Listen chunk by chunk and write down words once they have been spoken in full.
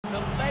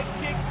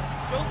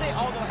Jose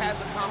Aldo has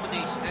a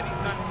combination that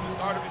he's done from the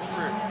start of his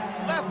career.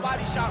 Left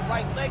body shot,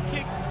 right leg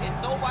kick, and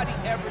nobody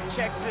ever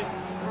checks it.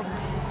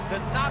 The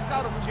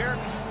knockout of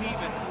Jeremy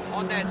Stevens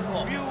on that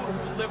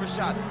beautiful liver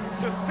shot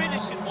to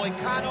finish it,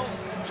 Moicano.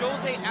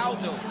 Jose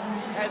Aldo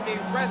has a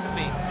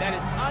resume that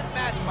is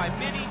unmatched by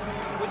many,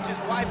 which is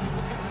why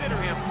people consider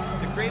him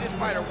the greatest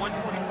fighter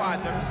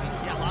 125's ever seen.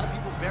 Yeah, a lot of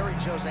people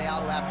buried Jose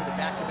Aldo after the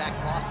back-to-back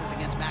losses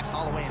against Max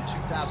Holloway in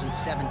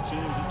 2017.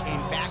 He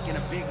came back in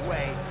a big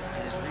way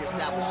and has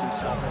reestablished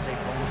himself as a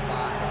bona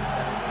fide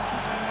featherweight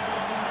contender.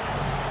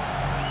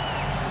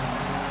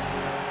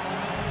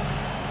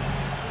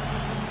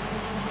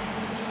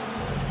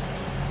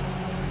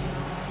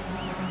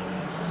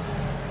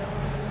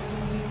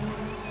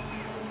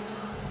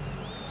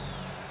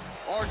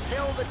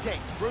 Till the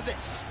tape for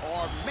this,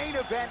 our main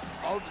event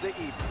of the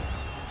evening.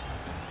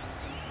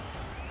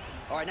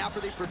 All right, now for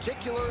the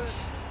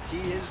particulars, he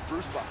is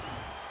Bruce Buffer.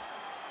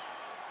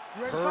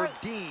 Herb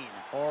Dean,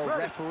 our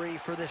referee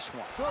for this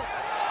one. All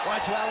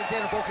right, so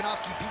Alexander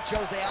Volkanowski beat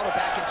Jose Aldo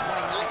back in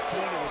 2019.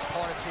 It was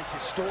part of his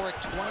historic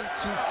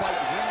 22-fight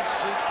winning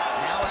streak.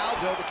 Now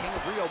Aldo, the King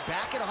of Rio,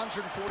 back at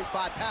 145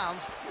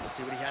 pounds. We'll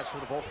see what he has for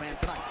the Volkman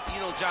tonight.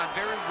 You know, John,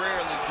 very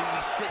rarely do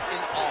we sit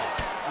in awe.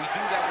 We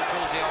do that with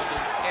Jose Aldo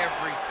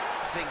every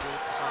single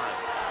time.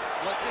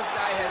 What this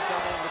guy has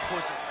done over the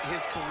course of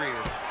his career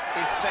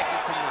is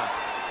second to none.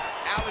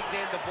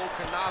 Alexander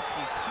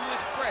Volkanowski, to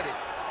his credit,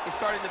 is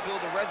starting to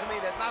build a resume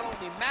that not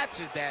only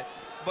matches that,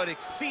 but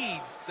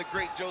exceeds the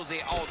great Jose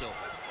Aldo.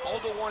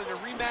 Aldo wanted a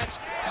rematch.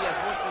 He has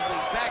worked his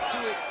way back to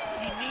it.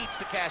 He needs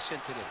to cash in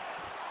today.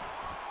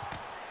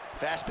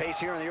 Fast pace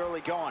here in the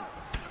early going.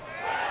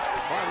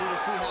 All right, we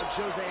will see how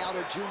Jose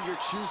Aldo Jr.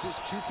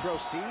 chooses to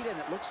proceed, and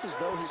it looks as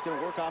though he's going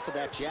to work off of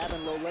that jab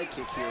and low leg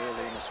kick here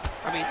early in this one.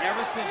 I mean,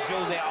 ever since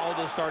Jose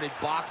Aldo started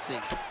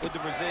boxing with the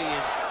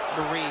Brazilian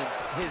Marines,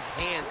 his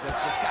hands have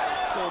just gotten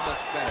so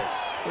much better.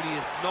 But he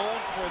is known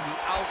for the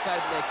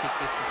outside leg kick.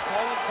 It's his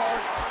calling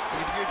card, and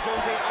if you're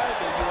Jose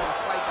Aldo, you want to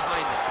fight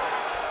behind him.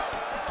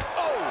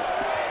 Oh!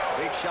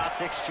 Big shots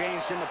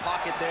exchanged in the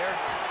pocket there.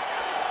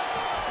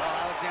 Well,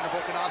 Alexander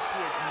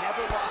Volkanovski has never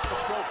lost a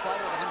pro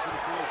fighter at 145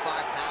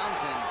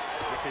 pounds, and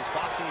if his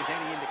boxing is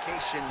any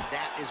indication,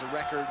 that is a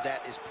record that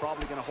is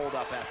probably going to hold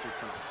up after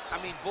tonight. I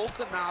mean,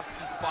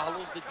 Volkanovski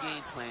follows the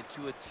game plan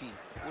to a T.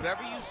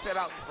 Whatever you set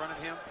out in front of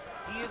him,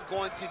 he is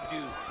going to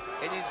do,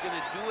 and he's going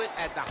to do it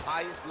at the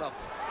highest level.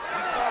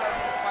 We saw that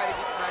in his fight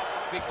against Max,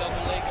 big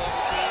double leg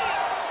level change.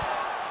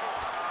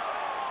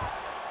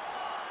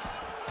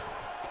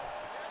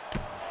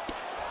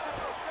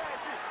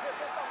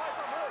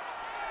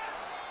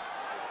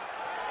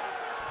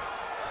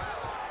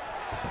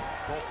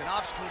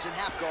 Volkanovski's in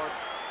half guard.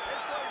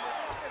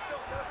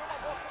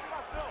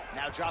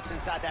 Now drops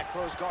inside that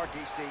closed guard,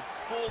 DC.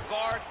 Full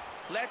guard.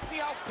 Let's see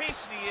how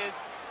patient he is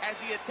as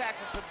he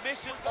attacks a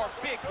submission or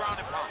big ground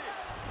and pound.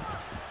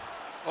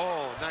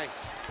 Oh,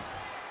 nice.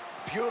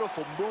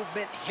 Beautiful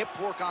movement, hip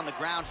work on the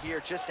ground here,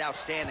 just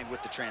outstanding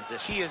with the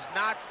transitions. He is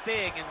not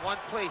staying in one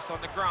place on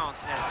the ground,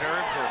 and that's very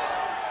important.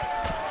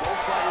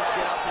 Both fighters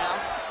get up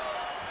now.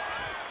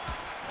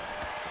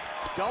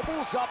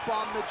 Doubles up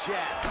on the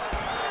jab.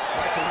 All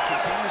right, so he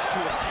continues to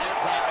attack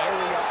that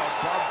area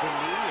above the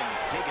knee and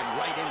digging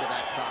right into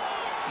that thigh.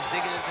 He's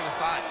digging into the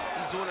thigh.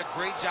 He's doing a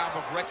great job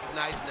of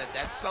recognizing that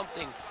that's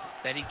something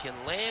that he can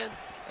land,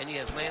 and he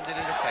has landed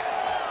it effectively.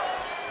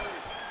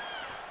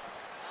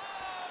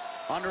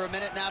 Under a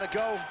minute now to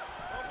go.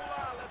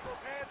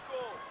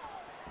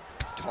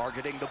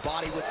 Targeting the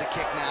body with the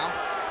kick now.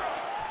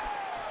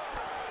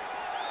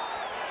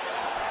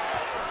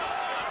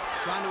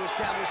 Trying to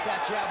establish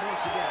that jab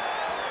once again.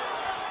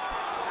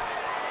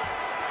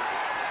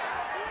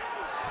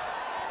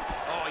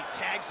 Oh, he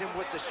tags him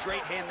with the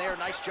straight hand there.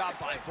 Nice job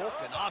by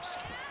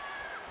Volkanovski.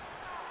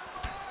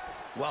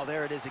 Well,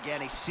 there it is again.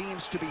 He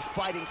seems to be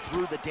fighting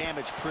through the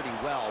damage pretty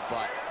well,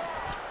 but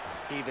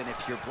even if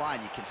you're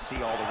blind, you can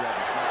see all the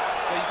redness now.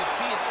 Well, you can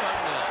see it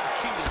starting to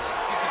accumulate.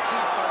 You can see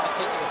it starting to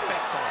take an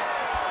effect on him.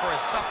 For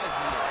as tough as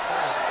he is, for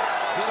as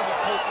good of a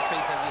poker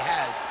face as he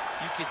has,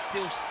 you can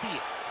still see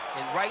it.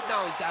 And right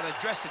now, he's got to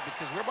address it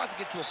because we're about to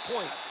get to a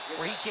point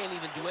where he can't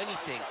even do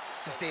anything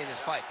to stay in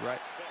this fight.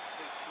 Right. Can't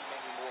take too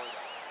many more of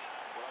those.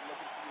 What I'm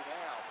looking for you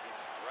now is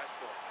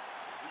wrestling.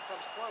 If he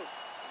comes close,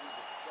 you need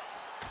to drop.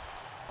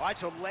 All right,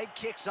 so leg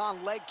kicks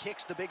on leg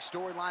kicks, the big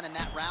storyline in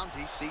that round.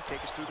 DC,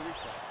 take us through the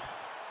replay.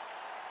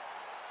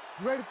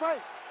 You ready to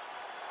fight?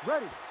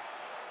 Ready.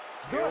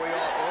 Here we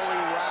are, early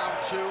round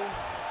two.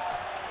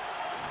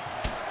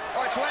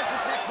 All right, so as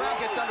this next round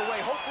gets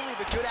underway, hopefully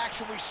the good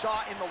action we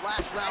saw in the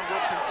last round will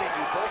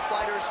continue. Both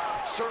fighters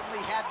certainly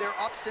had their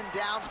ups and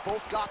downs,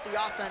 both got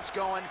the offense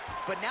going,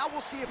 but now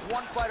we'll see if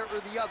one fighter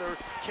or the other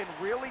can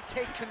really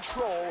take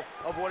control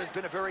of what has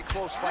been a very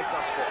close fight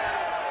thus far.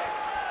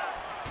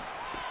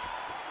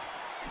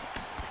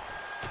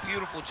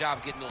 Beautiful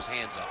job getting those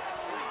hands up.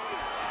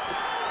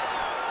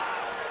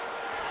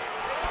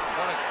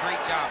 What a great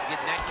job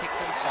getting that kick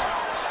to the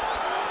target.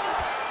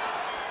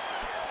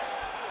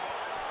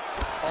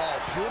 Oh,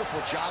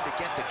 beautiful job to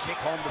get the kick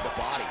home to the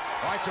body.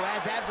 All right, so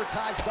as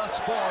advertised thus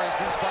far, as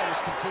these fighters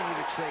continue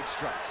to trade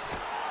strikes.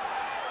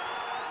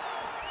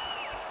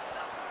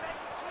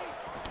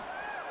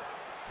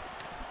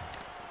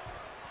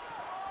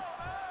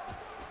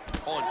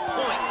 On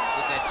point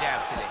with that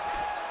jab today.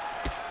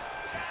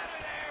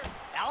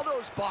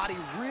 Aldo's body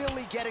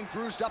really getting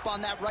bruised up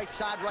on that right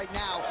side right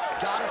now.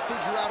 Gotta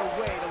figure out a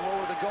way to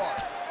lower the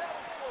guard.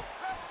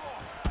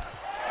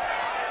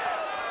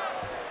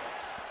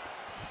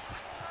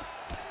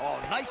 Oh,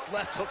 nice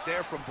left hook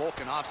there from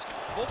Volkanowski.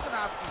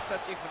 Volkanowski is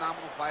such a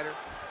phenomenal fighter.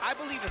 I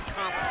believe his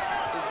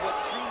confidence is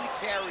what truly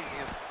carries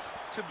him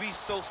to be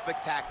so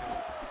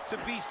spectacular, to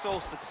be so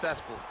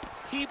successful.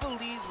 He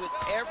believes with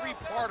every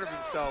part of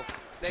himself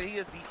that he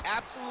is the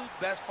absolute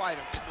best fighter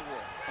in the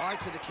world. All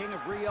right, so the King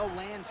of Rio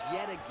lands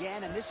yet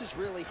again, and this is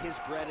really his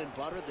bread and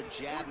butter, the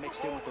jab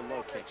mixed in with the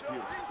low kicks.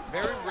 Beautiful.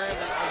 Very rarely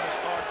are you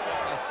starstruck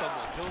by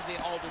someone. Jose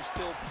Aldo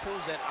still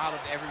pulls that out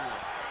of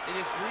everyone. It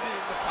is rooted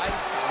in the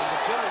fighting style, his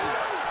ability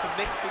to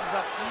mix things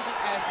up even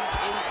as he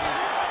ages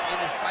in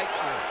his fight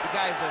career. The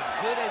guy is as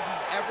good as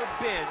he's ever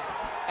been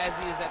as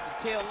he is at the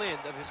tail end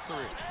of his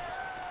career.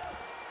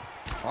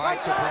 All right,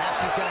 so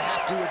perhaps he's going to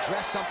have to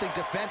address something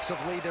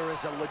defensively. There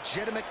is a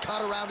legitimate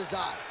cut around his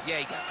eye. Yeah,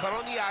 he got cut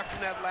on the eye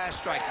from that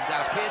last strike. He's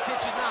got to pay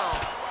attention now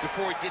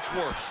before it gets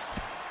worse.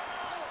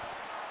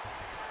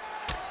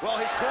 Well,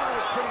 his corner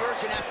was pretty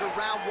urgent after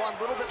round one. A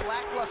little bit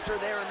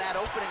lackluster there in that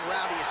opening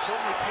round. He has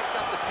certainly picked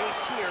up the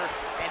pace here,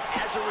 and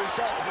as a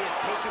result, he has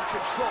taken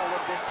control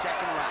of this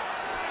second round.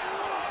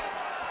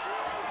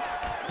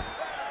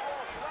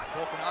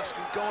 Volkanowski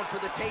going for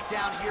the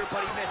takedown here,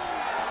 but he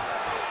misses.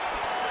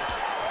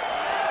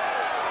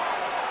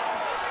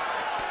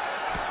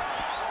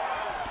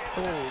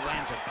 Oh,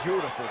 lands a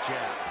beautiful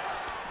jab.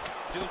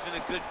 Dude's in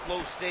a good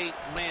flow state,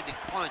 landing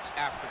punch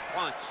after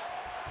punch.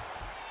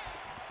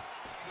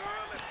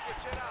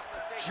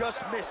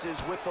 Just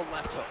misses with the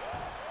left hook.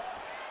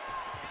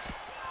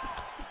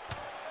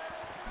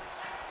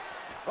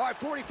 All right,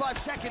 45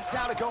 seconds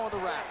now to go in the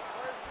round.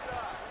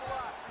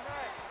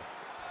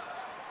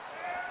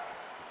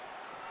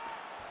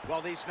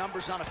 Well, these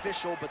numbers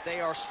unofficial, but they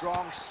are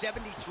strong.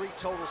 73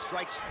 total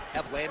strikes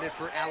have landed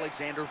for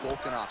Alexander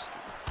Volkanovski.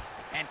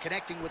 And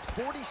connecting with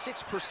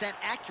 46%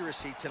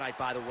 accuracy tonight,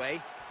 by the way,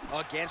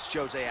 against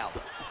Jose Aldo.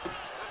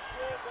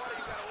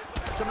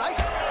 Some nice...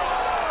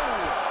 Oh!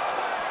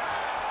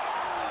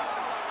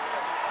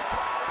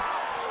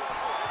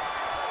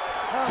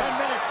 10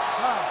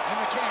 minutes in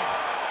the can.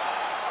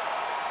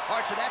 All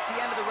right, so that's the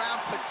end of the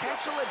round.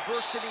 Potential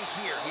adversity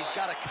here. He's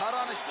got a cut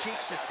on his cheek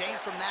sustained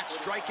from that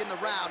strike in the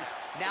round.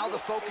 Now the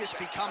focus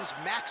becomes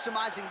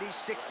maximizing these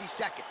 60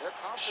 seconds,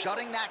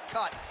 shutting that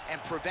cut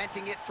and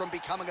preventing it from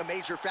becoming a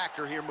major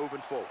factor here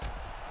moving forward.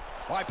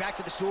 All right, back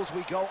to the stools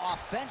we go.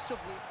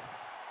 Offensively.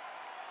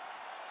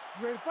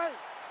 You ready to fight?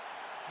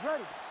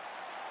 Ready.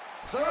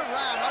 Third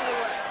round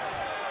underway.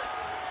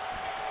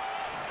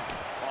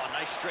 Oh,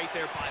 nice straight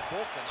there by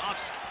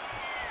Volkanovski.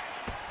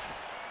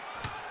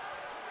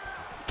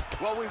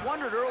 Well, we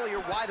wondered earlier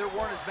why there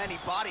weren't as many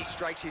body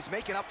strikes. He's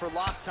making up for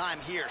lost time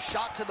here.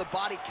 Shot to the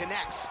body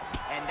connects,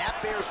 and that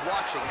bears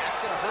watching. That's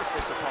going to hurt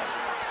this opponent.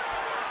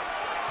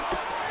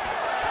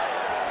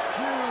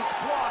 Huge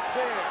block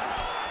there.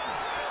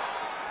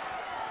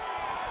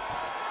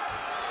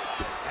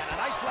 And a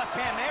nice left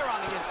hand there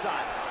on the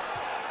inside.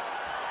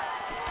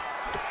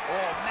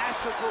 Oh,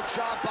 masterful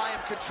job by him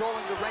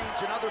controlling the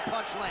range. Another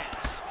punch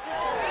lands.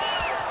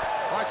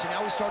 All right, so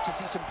now we start to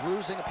see some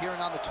bruising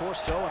appearing on the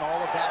torso, and all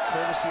of that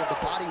courtesy of the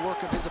body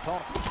work of his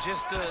opponent.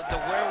 Just the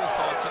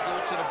wherewithal to go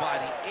to the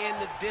body and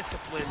the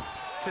discipline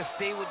to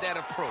stay with that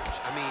approach.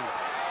 I mean,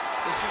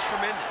 it's just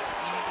tremendous.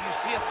 You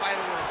see a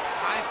fighter with a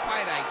high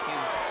fight IQ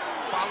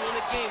following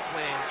a game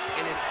plan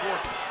and it's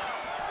working.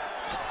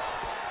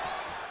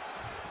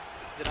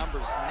 The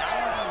numbers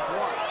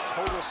 91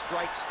 total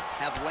strikes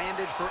have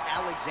landed for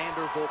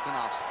Alexander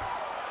Volkanovski.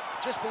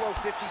 Just below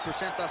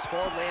 50% thus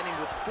far, landing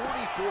with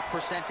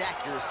 44%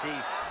 accuracy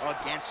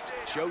against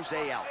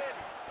Jose Aldo.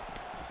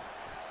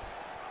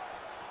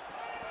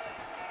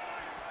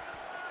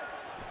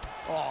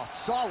 Oh,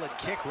 solid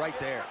kick right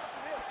there.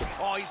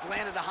 Oh, he's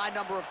landed a high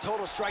number of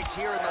total strikes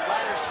here in the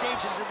latter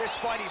stages of this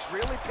fight. He's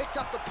really picked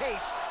up the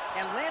pace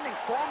and landing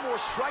far more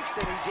strikes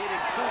than he did in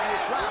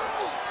previous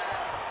rounds.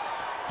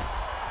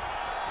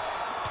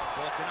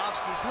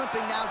 Volkanovski's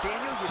limping now,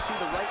 Daniel. You see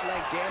the right leg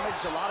damage,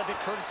 a lot of it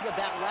courtesy of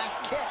that last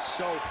kick.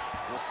 So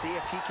we'll see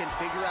if he can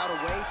figure out a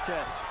way to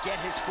get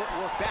his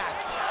footwork back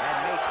and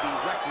make the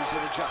requisite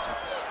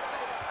adjustments.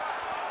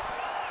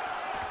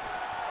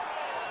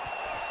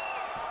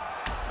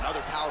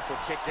 Another powerful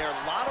kick there.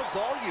 A lot of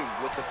volume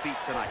with the feet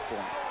tonight for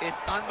him.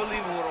 It's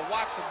unbelievable to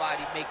watch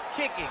somebody make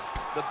kicking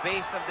the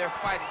base of their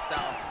fighting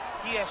style.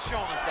 He has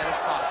shown us that it's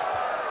possible.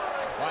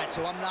 All right,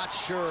 so I'm not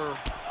sure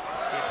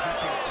if he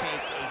can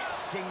take a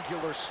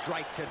singular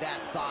strike to that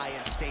thigh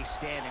and stay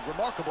standing.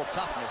 Remarkable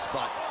toughness,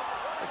 but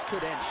this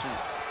could end soon.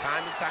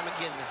 Time and time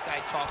again, this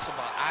guy talks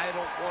about, I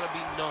don't want to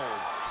be known.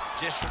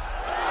 Just...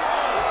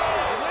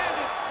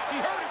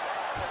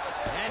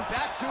 And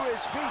back to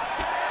his feet.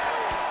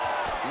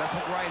 Left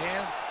hook, right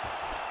hand.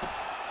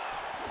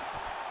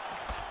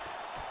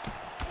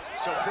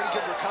 So pretty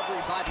good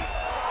recovery by the...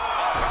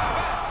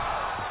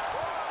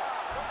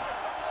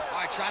 All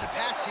right, trying to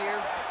pass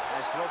here.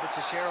 As Glover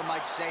Teixeira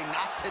might say,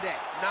 not today.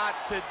 Not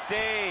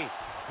today.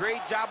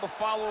 Great job of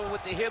following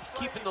with the hips,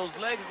 keeping those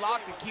legs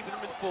locked and keeping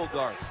them in full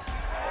guard.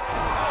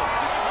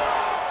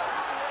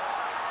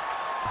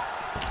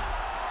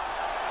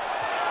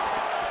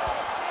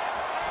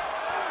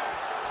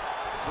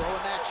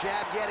 Throwing that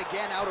jab yet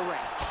again out of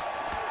range.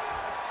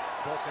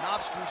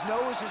 Volkanovski's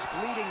nose is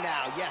bleeding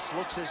now. Yes,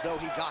 looks as though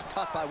he got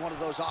cut by one of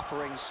those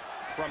offerings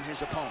from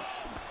his opponent.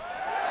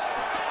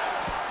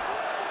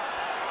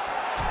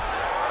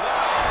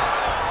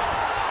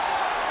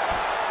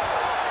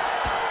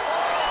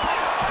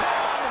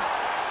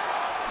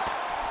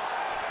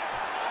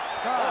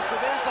 So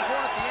there's the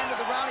horn at the end of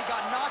the round. He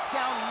got knocked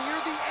down near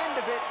the end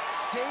of it,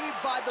 saved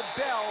by the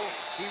bell.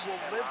 He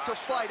will live to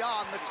fight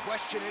on. The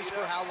question is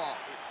for how long.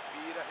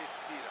 Respira,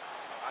 respira.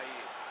 Aí,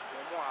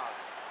 vamos lá.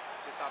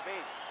 Você tá bem?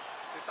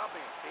 Você tá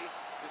bem, okay?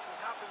 This has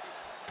happened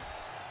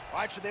before. All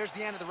right, so there's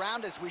the end of the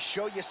round as we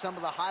show you some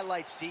of the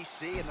highlights,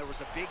 DC, and there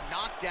was a big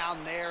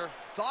knockdown there.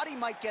 Thought he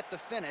might get the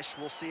finish.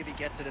 We'll see if he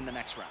gets it in the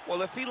next round.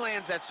 Well, if he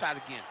lands that shot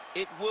again,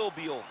 it will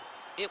be over.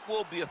 It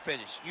will be a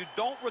finish. You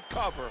don't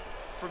recover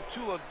from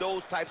two of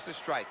those types of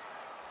strikes.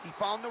 He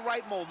found the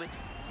right moment,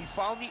 he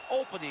found the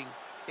opening,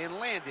 and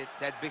landed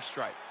that big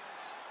strike.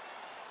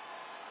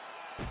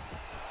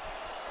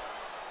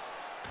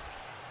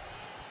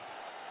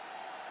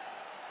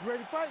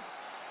 Ready to fight?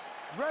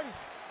 Ready.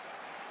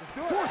 Let's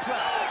do it. Fourth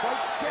round,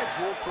 fight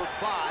scheduled for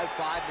 5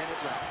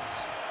 5-minute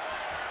rounds.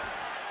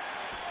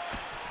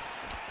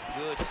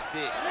 Good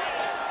stick.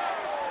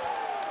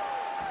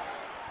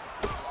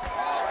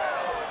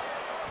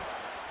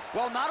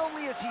 Well, not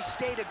only has he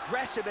stayed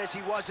aggressive as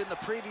he was in the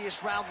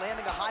previous round,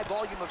 landing a high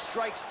volume of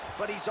strikes,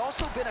 but he's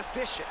also been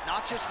efficient,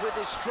 not just with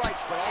his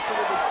strikes, but also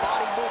with his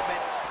body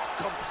movement.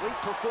 Complete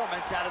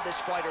performance out of this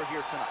fighter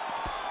here tonight.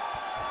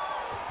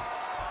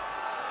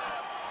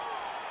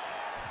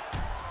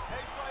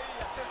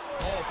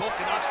 Oh,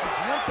 Volkanovski's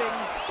limping.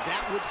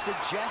 That would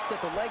suggest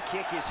that the leg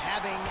kick is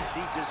having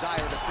the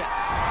desired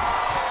effect.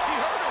 He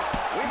hurt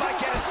him. We might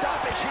get a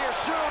stoppage here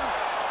soon.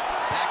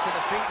 Back to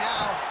the feet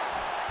now.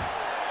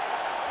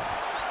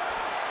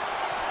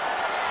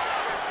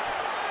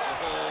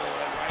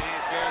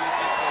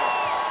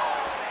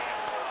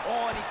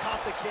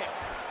 The kick.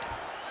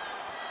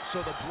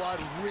 So the blood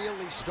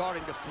really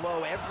starting to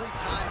flow. Every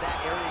time that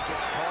area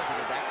gets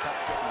targeted, that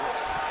cut's getting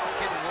worse. It's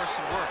getting worse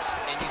and worse.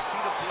 And you see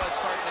the blood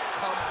starting to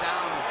come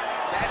down.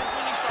 That is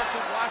when you start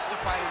to watch the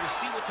fighter to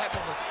see what type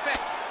of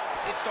effect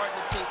it's starting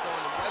to take on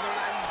him. Whether or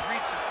not he's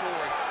reaching for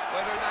it,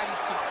 whether or not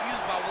he's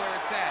confused by where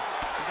it's at.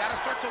 You got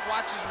to start to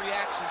watch his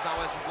reactions now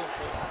as we go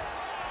forward.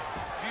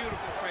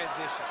 Beautiful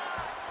transition.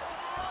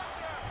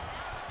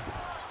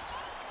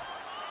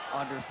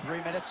 Under 3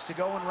 minutes to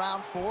go in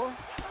round 4.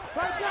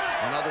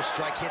 Another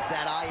strike hits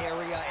that eye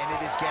area, and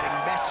it is getting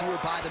messier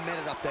by the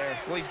minute up there.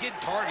 Well, he's getting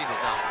targeted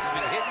now. He's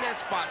been hitting that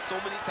spot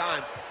so many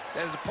times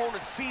that his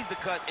opponent sees the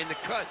cut, and the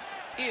cut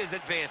is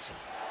advancing.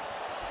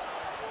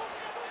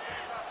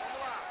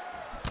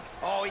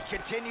 Oh, he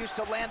continues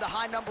to land a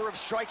high number of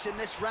strikes in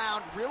this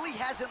round. Really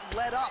hasn't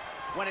let up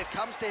when it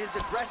comes to his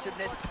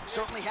aggressiveness.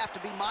 Certainly have to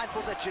be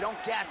mindful that you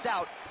don't gas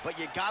out, but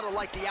you gotta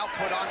like the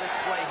output on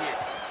display here.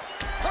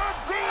 Herb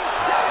Dean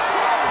steps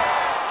in!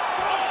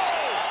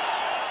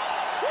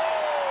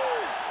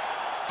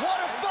 What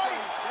a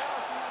fight!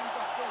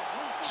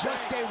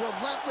 Just a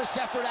relentless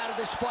effort out of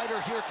this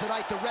fighter here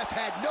tonight. The ref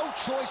had no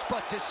choice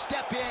but to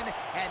step in,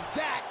 and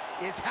that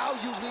is how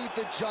you leave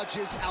the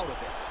judges out of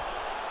it.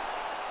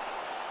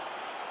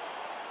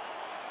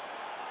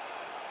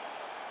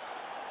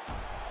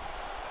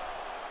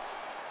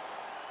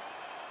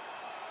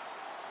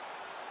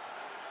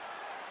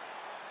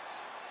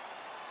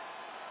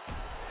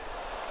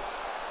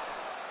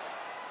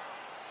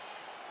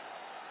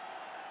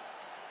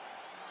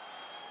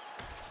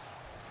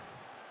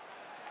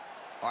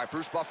 All right,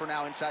 Bruce Buffer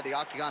now inside the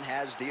octagon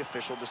has the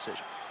official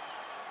decision.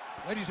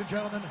 Ladies and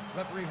gentlemen,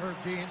 referee Herb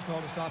Dean's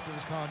called a stop to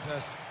this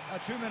contest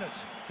at 2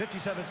 minutes,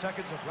 57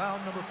 seconds of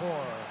round number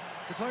 4.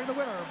 Declaring the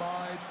winner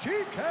by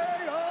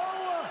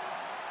TKO,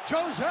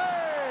 Jose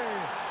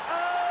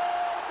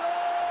Aldo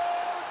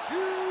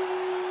Jr.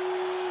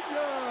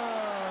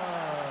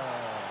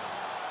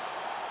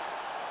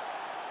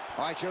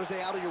 All right,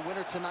 Jose Aldo, your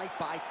winner tonight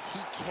by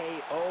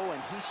TKO,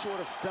 and he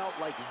sort of felt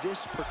like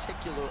this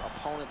particular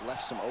opponent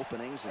left some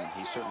openings, and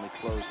he certainly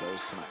closed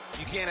those tonight.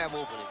 You can't have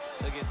openings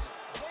against